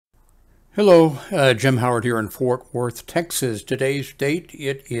Hello, Jim Howard here in Fort Worth, Texas. Today's date,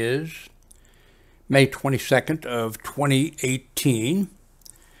 it is May 22nd of 2018.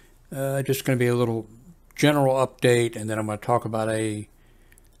 Just going to be a little general update, and then I'm going to talk about a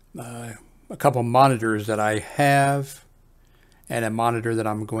couple monitors that I have and a monitor that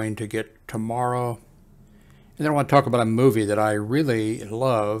I'm going to get tomorrow. And then I want to talk about a movie that I really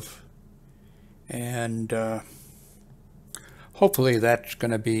love, and hopefully that's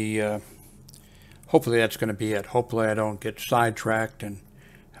going to be it. Hopefully I don't get sidetracked, and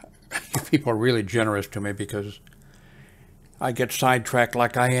people are really generous to me because I get sidetracked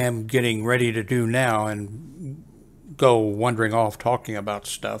like I am getting ready to do now and go wandering off talking about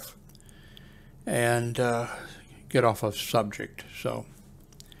stuff and get off of subject. So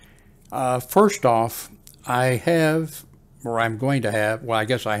first off, I'm going to have, well, I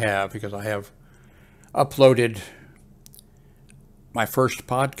guess I have, because I have uploaded my first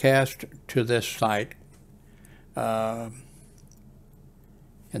podcast to this site, and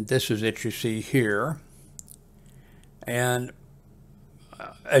this is it you see here. And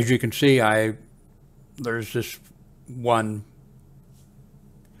as you can see, there's this one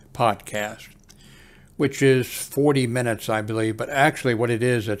podcast, which is 40 minutes, I believe, but actually what it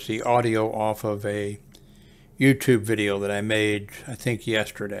is, it's the audio off of a YouTube video that I made, I think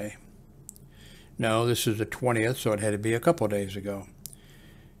yesterday. No, this is the 20th, so it had to be a couple of days ago.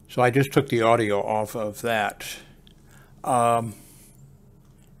 So I just took the audio off of that, and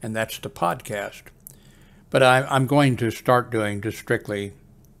that's the podcast. But I'm going to start doing just strictly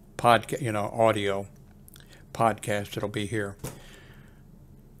audio podcast. It'll be here.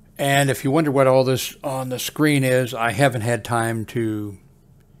 And if you wonder what all this on the screen is, I haven't had time to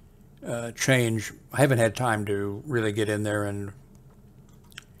change. I haven't had time to really get in there and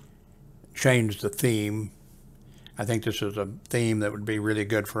change the theme. I think this is a theme that would be really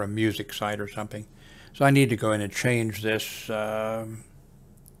good for a music site or something. So I need to go in and change this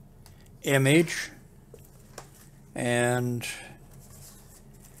image. And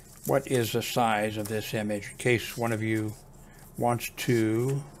what is the size of this image, in case one of you wants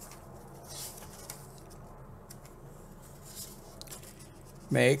to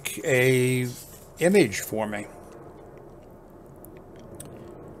make a image for me.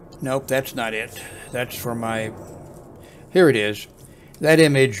 Nope, that's not it. That's for my, here it is. That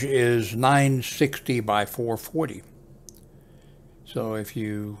image is 960 by 440. So if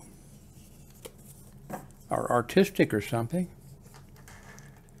you are artistic or something,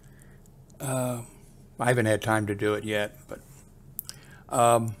 I haven't had time to do it yet, but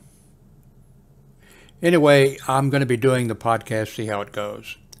anyway, I'm going to be doing the podcast, see how it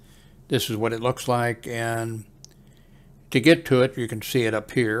goes. This is what it looks like, and to get to it, you can see it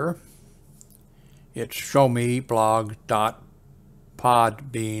up here. It's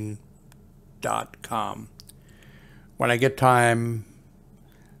showmeblog.podbean.com. When I get time,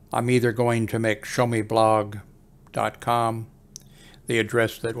 I'm either going to make showmeblog.com the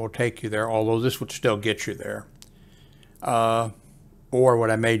address that will take you there, although this would still get you there. Or what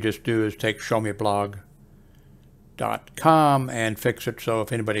I may just do is take showmeblog.com and fix it so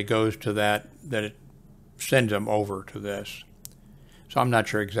if anybody goes to that it sends them over to this. So I'm not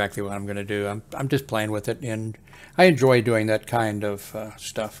sure exactly what I'm going to do. I'm just playing with it, and I enjoy doing that kind of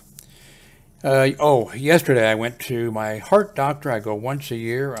stuff. Yesterday I went to my heart doctor. I go once a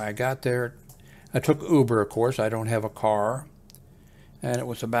year. I got there. I took Uber, of course. I don't have a car. And it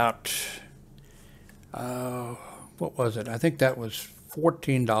was about, what was it? I think that was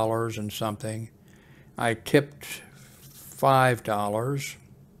 $14 and something. I tipped $5.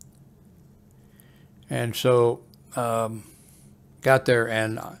 And so got there,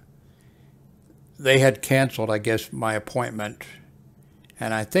 and they had canceled, I guess, my appointment.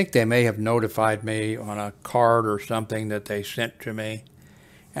 And I think they may have notified me on a card or something that they sent to me.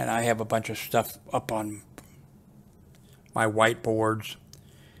 And I have a bunch of stuff up on my whiteboards.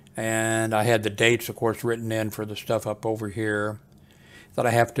 And I had the dates, of course, written in for the stuff up over here that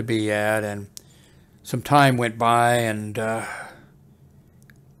I have to be at. And some time went by, and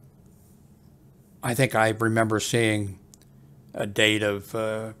I think I remember seeing a date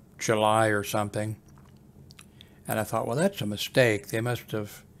of July or something. And I thought, well, that's a mistake. That must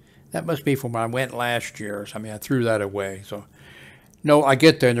be from when I went last year or something. I threw that away. So, no, I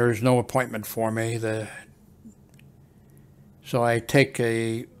get there and there's no appointment for me. So I take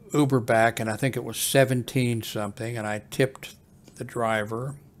a Uber back, and I think it was 17 something, and I tipped the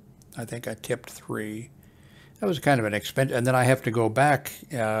driver. I think I tipped $3. That was kind of an expense. And then I have to go back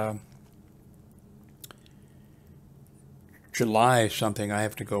July something. I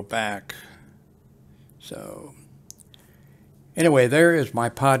have to go back. So Anyway, there is my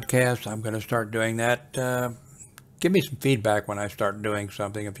podcast. I'm going to start doing that. Give me some feedback when I start doing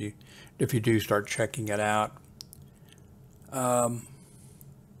something, if you do start checking it out. I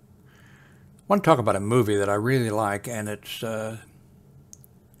want to talk about a movie that I really like, and it's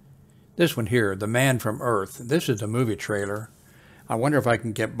this one here, The Man from Earth. This is a movie trailer. I wonder if I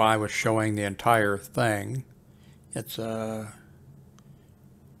can get by with showing the entire thing. It's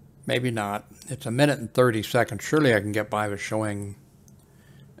maybe not. It's 1 minute and 30 seconds. Surely I can get by with showing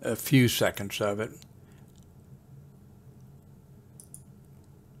a few seconds of it.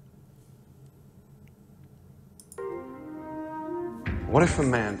 What if a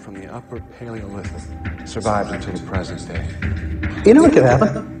man from the upper Paleolithic survived until the present day? You know what could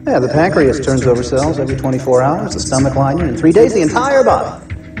happen? Yeah, the pancreas turns over cells every 24 hours, the stomach lining, in 3 days, the entire body.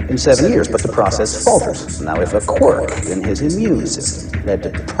 In 7 years, but the process falters. Now, if a quirk in his immune system led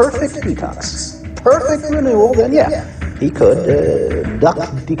to perfect detox, perfect renewal, then yeah, he could duck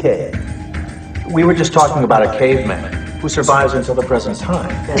decay. We were just talking about a caveman who survives until the present time.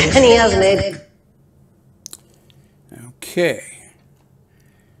 And he hasn't aged. Okay.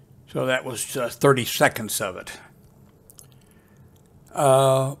 So that was 30 seconds of it.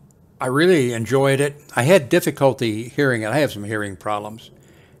 I really enjoyed it. I had difficulty hearing it. I have some hearing problems.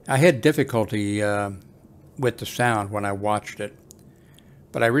 I had difficulty with the sound when I watched it,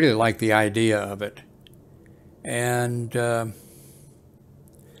 but I really liked the idea of it. And there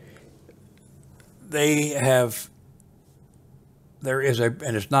is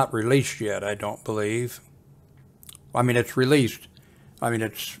and it's not released yet, I don't believe. I mean, it's released. I mean,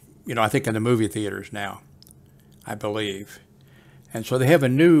 it's, I think in the movie theaters now, I believe. And so they have a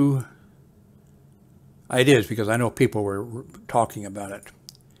new, it is because I know people were talking about it.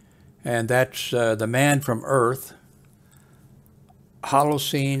 And that's The Man from Earth,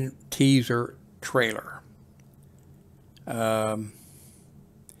 Holocene teaser trailer. And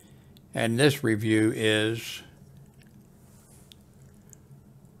this review is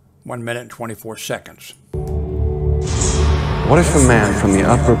 1 minute and 24 seconds. What if a man from the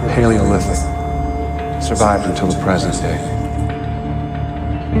upper Paleolithic survived until the present day?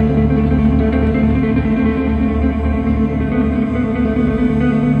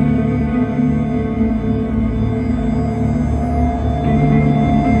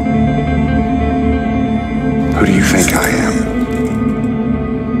 Who do you think I am?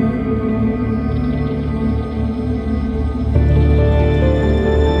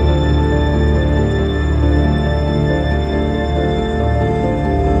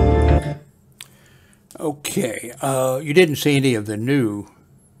 Okay, you didn't see any of the new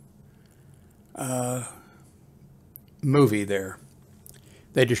movie there.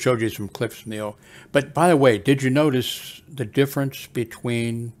 They just showed you some clips from the old. But by the way, did you notice the difference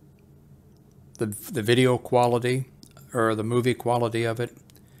between the video quality or the movie quality of it?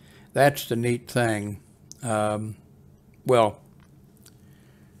 That's the neat thing. The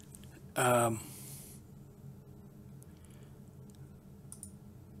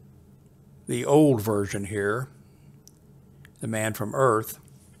old version here, The Man from Earth,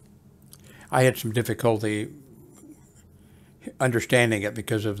 I had some difficulty understanding it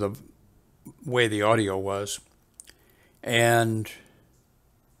because of the way the audio was. And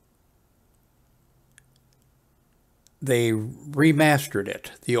they remastered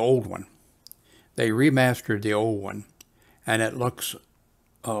it, the old one. They remastered the old one, and it looks,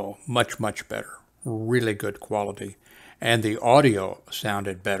 much, much better. Really good quality. And the audio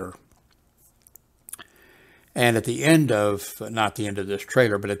sounded better. And at the end of, not the end of this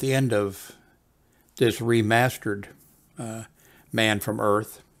trailer, but at the end of this remastered Man from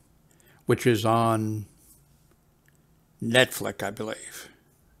Earth, which is on Netflix, I believe,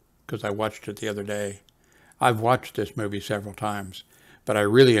 because I watched it the other day. I've watched this movie several times, but I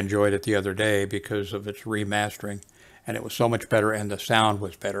really enjoyed it the other day because of its remastering, and it was so much better, and the sound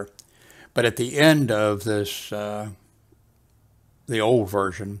was better. But at the end of this, the old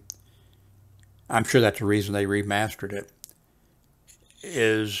version, I'm sure that's the reason they remastered it,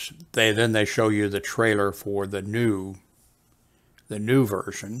 is they show you the trailer for the new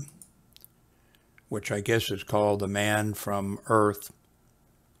version, which I guess is called The Man from Earth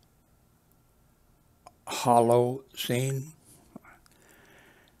Holocene.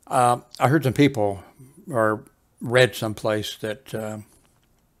 I heard some people, or read someplace that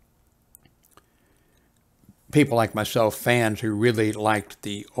people like myself, fans who really liked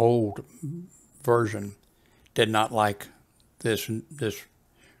the old version, did not like this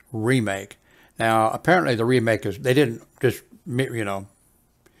remake. Now, apparently the remake is, they didn't just,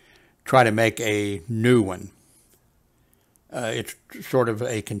 try to make a new one. It's sort of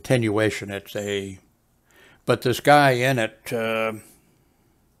a continuation. It's a, But this guy in it,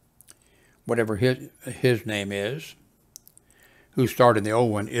 whatever his name is, who starred in the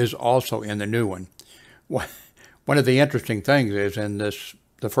old one, is also in the new one. One of the interesting things is in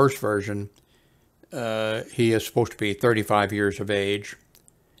the first version, he is supposed to be 35 years of age,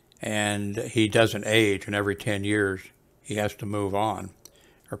 and he doesn't age, and every 10 years he has to move on,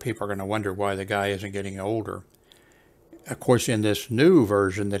 or people are going to wonder why the guy isn't getting older. Of course, in this new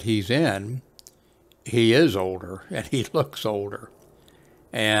version that he's in, he is older, and he looks older.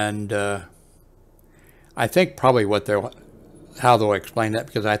 And I think probably how they'll explain that,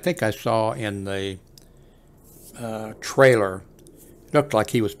 because I think I saw in the trailer, it looked like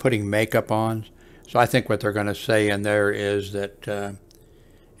he was putting makeup on. So I think what they're going to say in there is that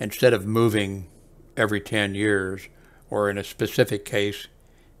instead of moving every 10 years, or in a specific case,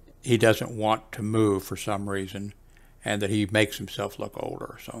 he doesn't want to move for some reason, and that he makes himself look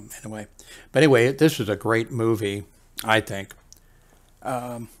older. So anyway, this is a great movie, I think.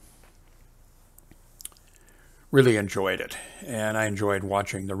 Really enjoyed it, and I enjoyed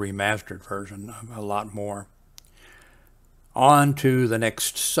watching the remastered version a lot more. On to the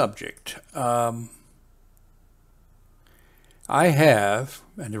next subject. I have,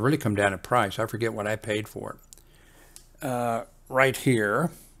 and it really come down to price, I forget what I paid for it. Right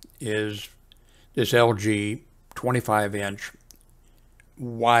here is this LG 25-inch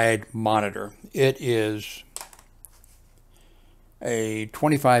wide monitor. It is a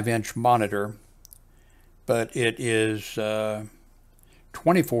 25-inch monitor, but it is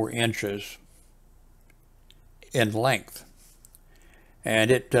 24 inches in length.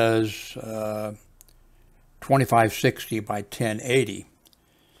 And it does 2560 by 1080.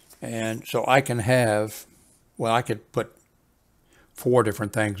 And so I can have, well, I could put 4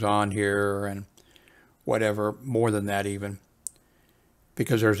 different things on here and whatever, more than that even,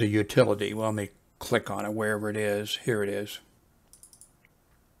 because there's a utility. Well, let me click on it wherever it is. Here it is.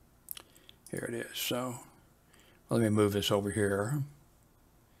 Here it is. So let me move this over here.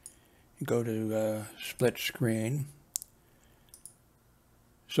 Go to split screen.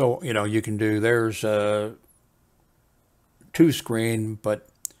 So, you know, you can do, there's 2 screen, but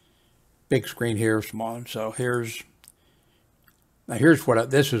big screen here, small. So here's what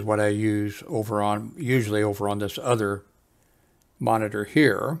this is what I use usually over on this other monitor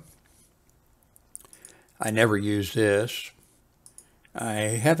here. I never use this. I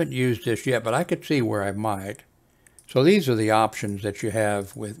haven't used this yet, but I could see where I might. So these are the options that you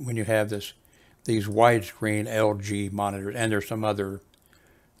have when you have these widescreen LG monitors, and there's some other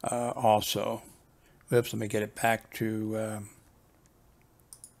also. Oops, let me get it back to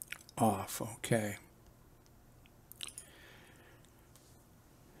off. Okay.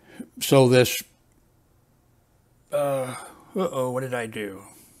 So this, what did I do?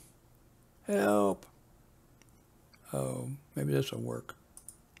 Help. Oh, maybe this will work.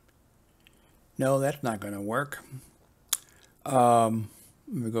 No, that's not going to work. Let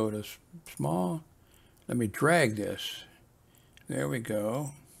me go to small. Let me drag this. There we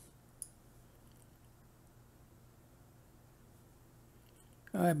go.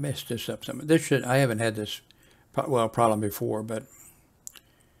 I messed this up some. I haven't had this problem before, but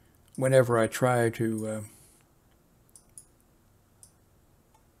whenever I try to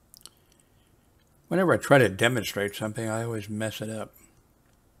demonstrate something, I always mess it up.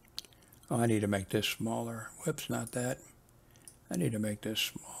 Oh, I need to make this smaller. Whoops, not that. I need to make this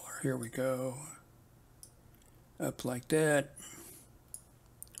smaller. Here we go. Up like that.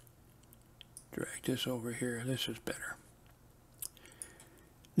 Drag this over here. This is better.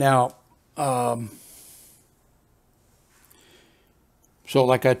 Now, so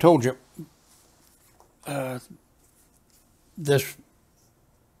like I told you, this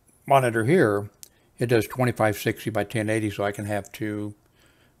monitor here, it does 2560 by 1080, so I can have 2,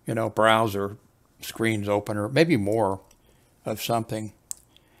 browser screens open, or maybe more of something.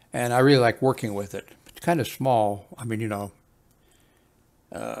 And I really like working with it. It's kind of small. I mean,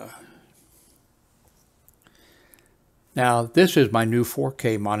 now this is my new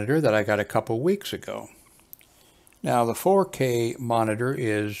 4K monitor that I got a couple weeks ago. Now the 4K monitor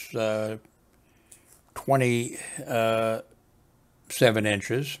is 27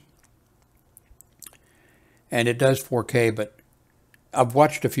 inches. And it does 4K, but I've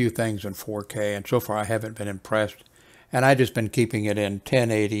watched a few things in 4K, and so far I haven't been impressed. And I've just been keeping it in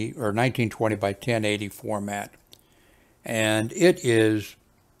 1080 or 1920 by 1080 format. And it is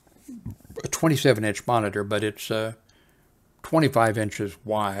a 27-inch monitor, but it's 25 inches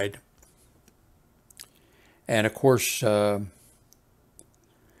wide. And of course, when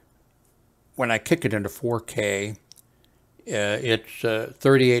I kick it into 4K, It's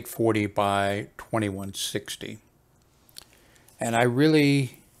 3840 by 2160. And I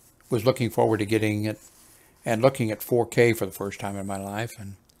really was looking forward to getting it and looking at 4K for the first time in my life.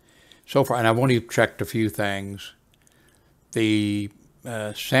 And so far, and I've only checked a few things. The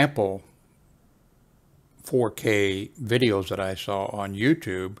sample 4K videos that I saw on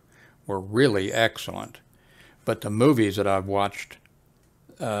YouTube were really excellent. But the movies that I've watched,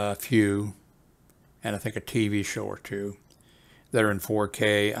 a few, and I think a TV show or two that are in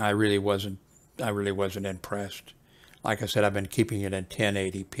 4K, I really wasn't impressed. Like I said, I've been keeping it in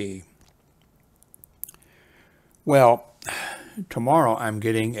 1080p. Well, tomorrow I'm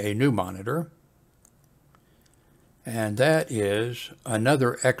getting a new monitor, and that is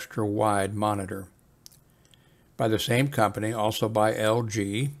another extra wide monitor by the same company, also by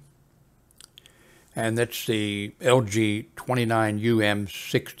LG, and that's the LG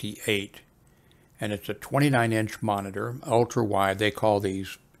 29UM68, and it's a 29-inch monitor, ultra wide. They call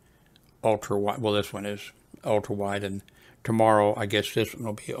these ultra wide. Well, this one is ultra wide, and tomorrow I guess this one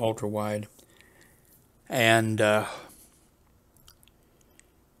will be ultra wide. And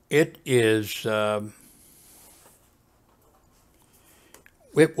it is, it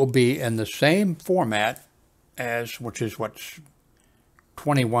will be in the same format as, which is what's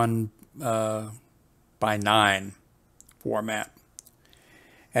 21 by 9 format.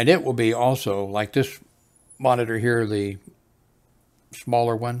 And it will be also, like this monitor here, the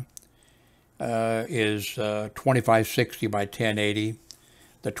smaller one, is 2560 by 1080.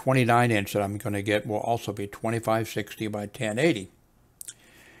 The 29-inch that I'm going to get will also be 2560 by 1080.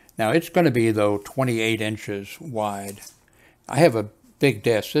 Now it's going to be, though, 28 inches wide. I have a big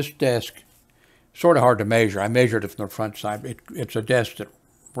desk. This desk, sort of hard to measure. I measured it from the front side. It's a desk that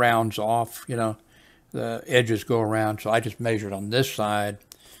rounds off, you know, the edges go around. So I just measured on this side.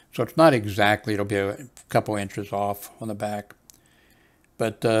 So it's not exactly, it'll be a couple inches off on the back.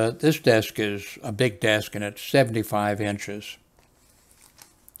 But this desk is a big desk, and it's 75 inches.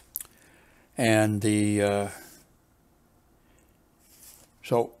 And the,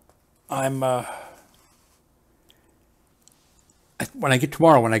 so I'm, when I get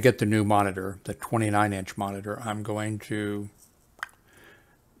tomorrow, when I get the new monitor, the 29-inch monitor, I'm going to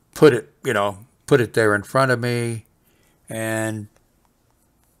put it, you know, put it there in front of me and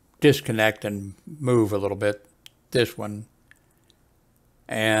disconnect and move a little bit, this one,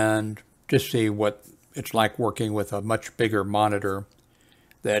 and just see what it's like working with a much bigger monitor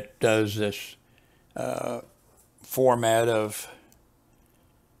that does this format of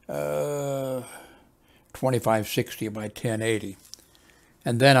 2560 by 1080.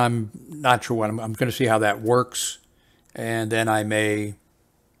 And then I'm not sure what I'm going to see how that works, and then I may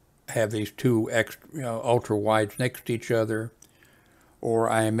have these two extra, you know, ultra wides next to each other, or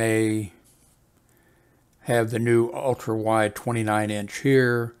I may have the new ultra wide 29-inch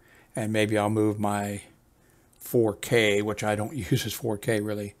here, and maybe I'll move my 4K, which I don't use as 4K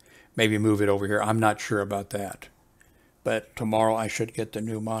really, maybe move it over here. I'm not sure about that. But tomorrow I should get the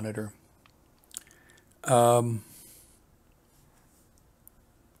new monitor.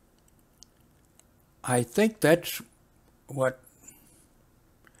 I think that's what,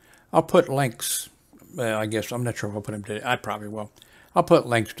 I'll put links, I guess, I'm not sure if I'll put them today. I probably will. I'll put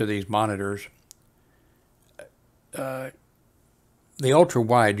links to these monitors. The ultra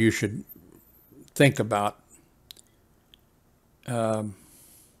wide, you should think about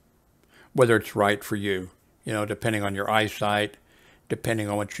whether it's right for you, you know, depending on your eyesight, depending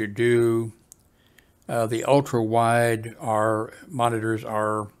on what you do. The ultra wide monitors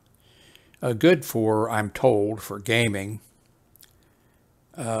are good for, I'm told, for gaming,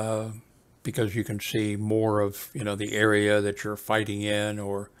 because you can see more of, you know, the area that you're fighting in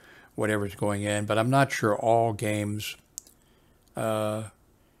or whatever's going in. But I'm not sure all games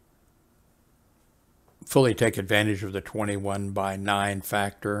fully take advantage of the 21 by 9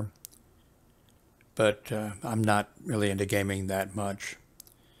 factor. But I'm not really into gaming that much.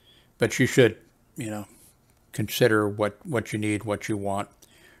 But you should, you know, consider what you need, what you want,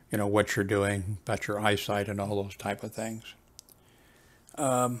 you know, what you're doing, about your eyesight and all those type of things.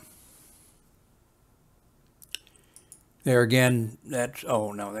 There again, that's,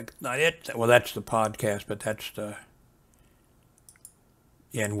 oh no, that's not it. Well, that's the podcast, but that's the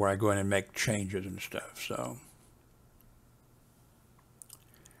end where I go in and make changes and stuff. So,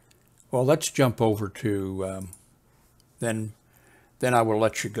 well, let's jump over to, then I will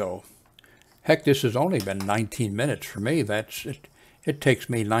let you go. Heck, this has only been 19 minutes for me. That's it. It takes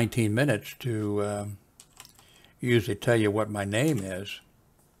me 19 minutes to usually tell you what my name is.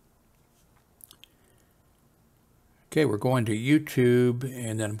 Okay, we're going to YouTube,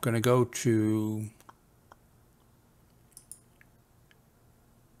 and then I'm going to go to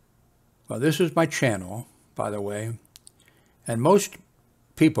Well, this is my channel, by the way. And most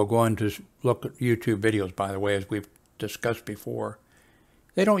people going to look at YouTube videos, by the way, as we've discussed before,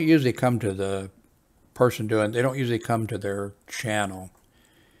 they don't usually come to the person doing, they don't usually come to their channel.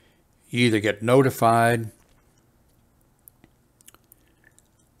 You either get notified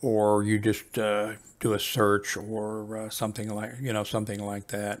or you just do a search or something like, something like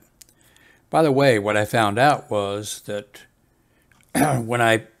that. By the way, what I found out was that when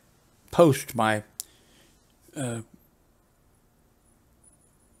I post my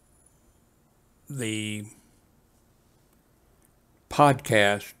the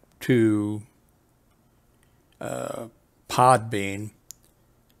podcast to Podbean,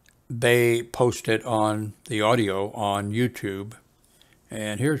 they post it on the audio on YouTube,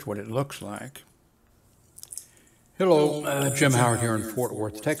 and here's what it looks like. Hello, Jim Howard here in Fort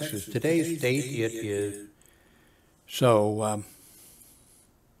Worth, Texas. Today's date it is, so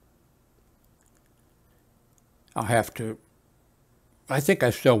I'll have to, I think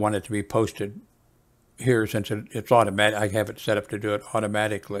I still want it to be posted here since it's automatic. I have it set up to do it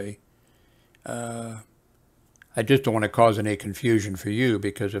automatically. I just don't want to cause any confusion for you,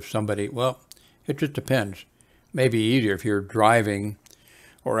 because if somebody, well, it just depends. Maybe easier if you're driving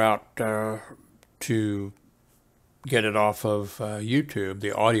or out to get it off of YouTube,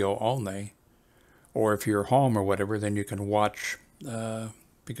 the audio only, or if you're home or whatever, then you can watch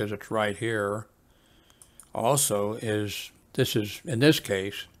because it's right here. Also, this is in this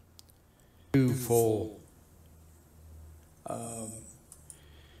case two full.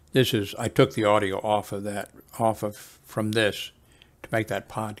 This is, I took the audio off of from this to make that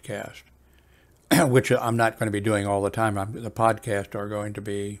podcast, which I'm not going to be doing all the time. The podcasts are going to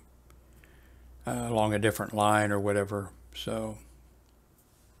be along a different line or whatever. So,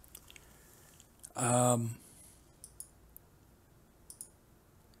 I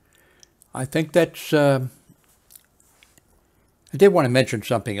think that's, I did want to mention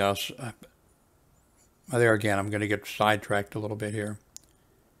something else. There again, I'm going to get sidetracked a little bit here.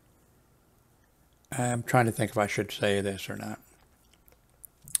 I'm trying to think if I should say this or not.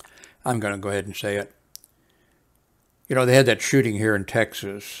 I'm going to go ahead and say it. You know, they had that shooting here in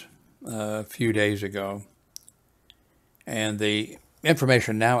Texas a few days ago. And the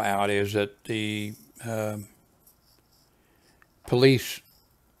information now out is that the police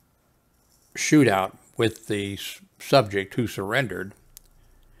shootout with the subject who surrendered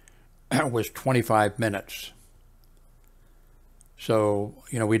was 25 minutes. So,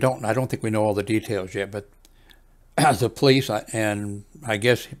 I don't think we know all the details yet, but the police, and I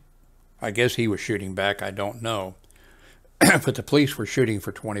guess he was shooting back, I don't know. But the police were shooting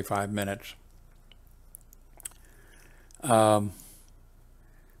for 25 minutes. That's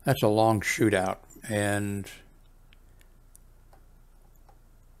a long shootout, and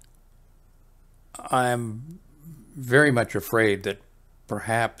I'm very much afraid that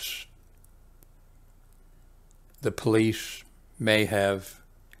perhaps the police may have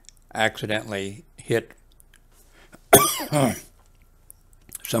accidentally hit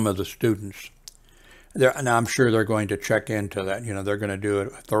some of the students. And I'm sure they're going to check into that. They're going to do a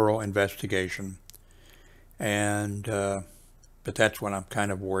thorough investigation. And, but that's what I'm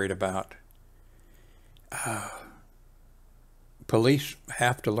kind of worried about. Police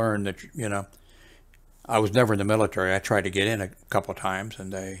have to learn that, I was never in the military. I tried to get in a couple times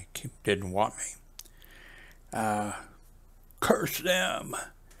and they didn't want me. Curse them.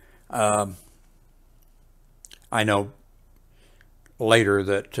 I know later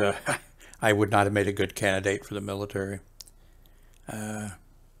that I would not have made a good candidate for the military. I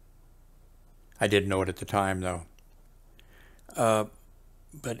didn't know it at the time, though.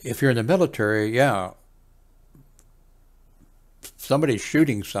 But if you're in the military, yeah, somebody's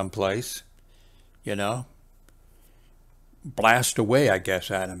shooting someplace, blast away, I guess,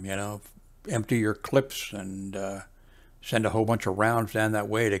 at them, empty your clips and send a whole bunch of rounds down that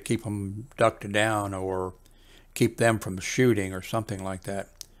way to keep them ducked down or keep them from shooting or something like that.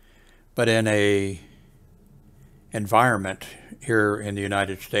 But in a environment here in the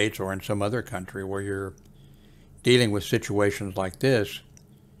United States or in some other country where you're dealing with situations like this,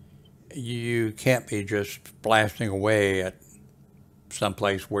 you can't be just blasting away at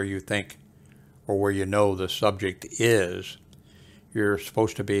someplace where you think or where the subject is. You're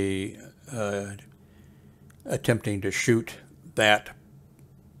supposed to be attempting to shoot that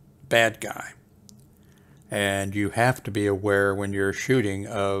bad guy. And you have to be aware when you're shooting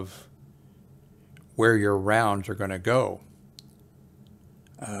of where your rounds are going to go.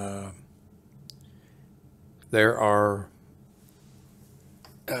 There are,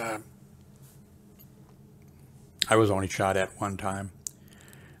 I was only shot at one time.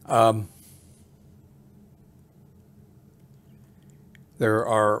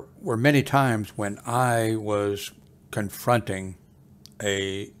 were many times when I was confronting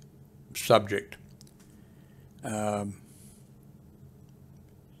a subject, and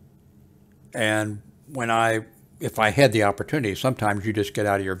if I had the opportunity, sometimes you just get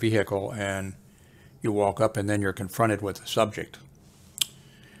out of your vehicle and you walk up and then you're confronted with the subject.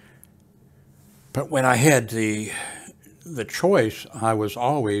 But when I had the choice, I was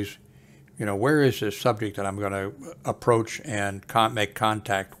always, where is this subject that I'm going to approach and make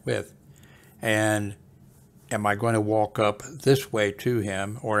contact with? And am I going to walk up this way to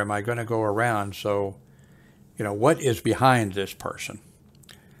him, or am I going to go around? So, what is behind this person?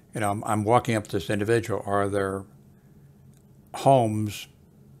 I'm walking up to this individual. Are there homes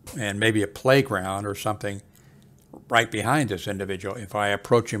and maybe a playground or something right behind this individual? If I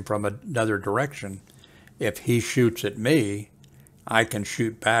approach him from another direction, if he shoots at me, I can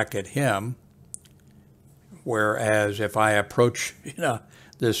shoot back at him. Whereas if I approach,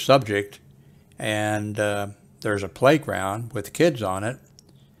 this subject and there's a playground with kids on it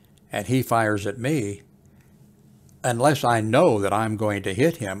and he fires at me, unless I know that I'm going to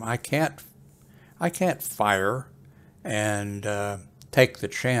hit him, I can't fire and take the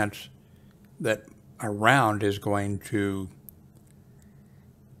chance that a round is going to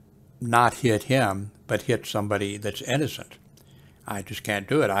not hit him, but hit somebody that's innocent. I just can't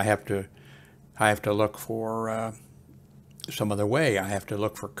do it. I have to look for some other way. I have to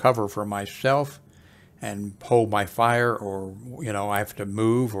look for cover for myself and hold my fire, or I have to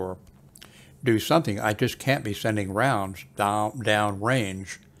move or do something. I just can't be sending rounds down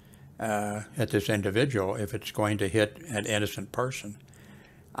range at this individual if it's going to hit an innocent person.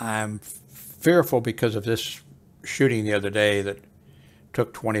 I'm fearful because of this shooting the other day that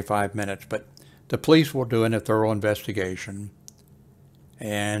took 25 minutes, but the police will do a thorough investigation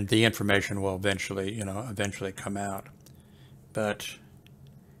and the information will eventually come out. But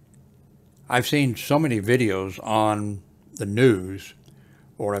I've seen so many videos on the news,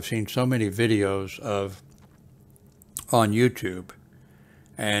 or I've seen so many videos on YouTube,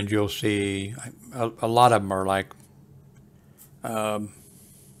 and you'll see a lot of them are like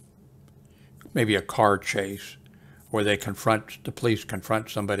maybe a car chase where the police confront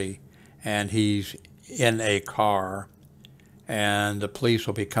somebody and he's in a car and the police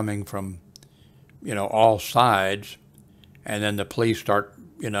will be coming from, all sides, and then the police start,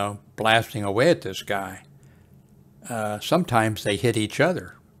 blasting away at this guy. Sometimes they hit each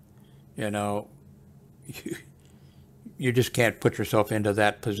other. You just can't put yourself into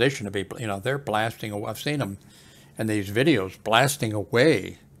that position to be, they're blasting away. I've seen them in these videos blasting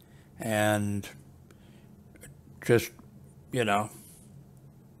away, and just, you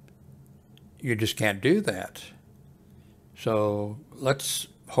just can't do that. So let's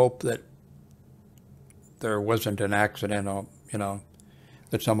hope that there wasn't an accidental,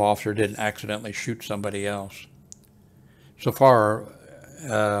 that some officer didn't accidentally shoot somebody else. So far,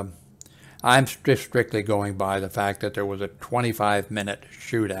 I'm just strictly going by the fact that there was a 25-minute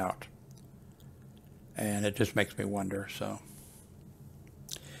shootout. And it just makes me wonder. So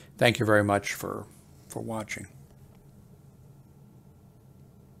thank you very much for watching.